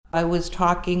I was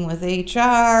talking with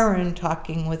HR and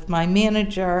talking with my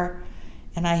manager,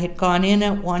 and I had gone in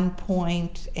at one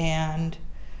point and,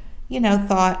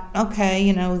 thought,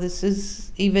 okay, this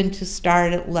is even to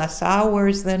start at less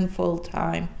hours than full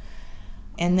time.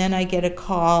 And then I get a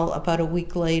call about a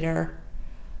week later.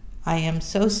 I am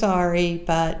so sorry,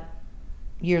 but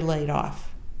you're laid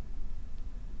off.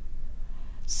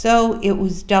 So it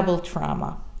was double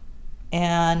trauma.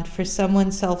 And for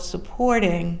someone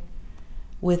self-supporting,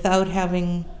 without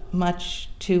having much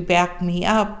to back me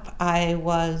up, I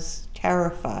was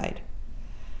terrified.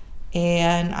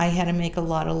 And I had to make a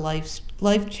lot of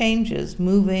life changes,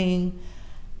 moving,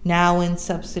 now in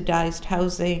subsidized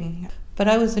housing. But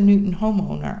I was a Newton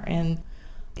homeowner, and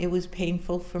it was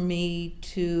painful for me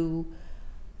to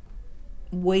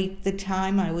wait the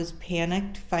time. I was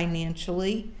panicked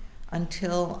financially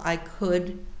until I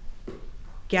could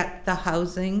get the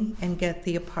housing and get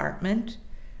the apartment.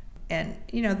 And,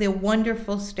 they're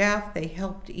wonderful staff. They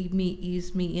helped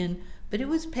ease me in. But it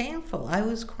was painful. I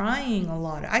was crying a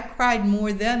lot. I cried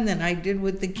more then than I did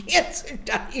with the cancer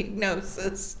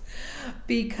diagnosis,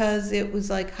 because it was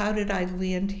like, how did I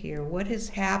land here? What has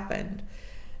happened?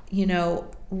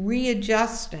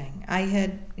 Readjusting. I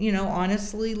had,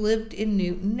 honestly lived in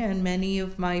Newton, and many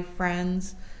of my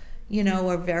friends,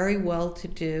 are very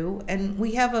well-to-do, and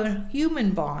we have a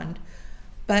human bond.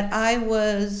 But I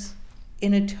was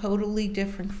in a totally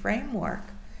different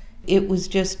framework. It was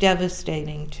just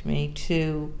devastating to me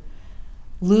to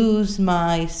lose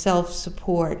my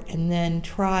self-support and then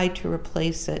try to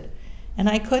replace it. And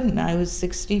I couldn't. I was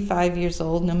 65 years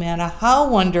old, no matter how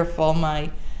wonderful my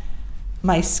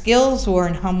skills were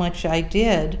and how much I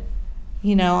did.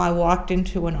 I walked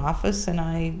into an office and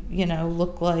I,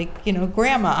 looked like,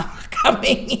 grandma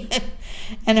coming in.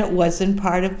 And it wasn't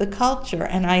part of the culture.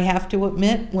 And I have to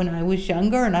admit, when I was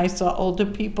younger and I saw older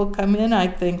people come in,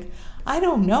 I'd think, I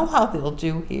don't know how they'll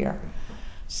do here.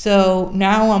 So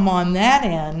now I'm on that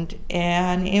end,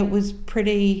 and it was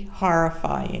pretty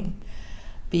horrifying,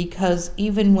 because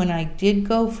even when I did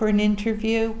go for an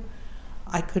interview,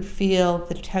 I could feel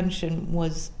the tension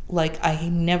was like I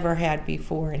never had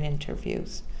before in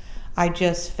interviews. I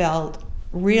just felt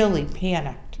really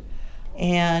panicked.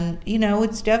 And,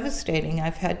 it's devastating.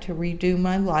 I've had to redo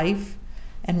my life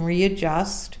and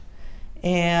readjust.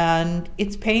 And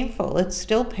it's painful. It's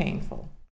still painful.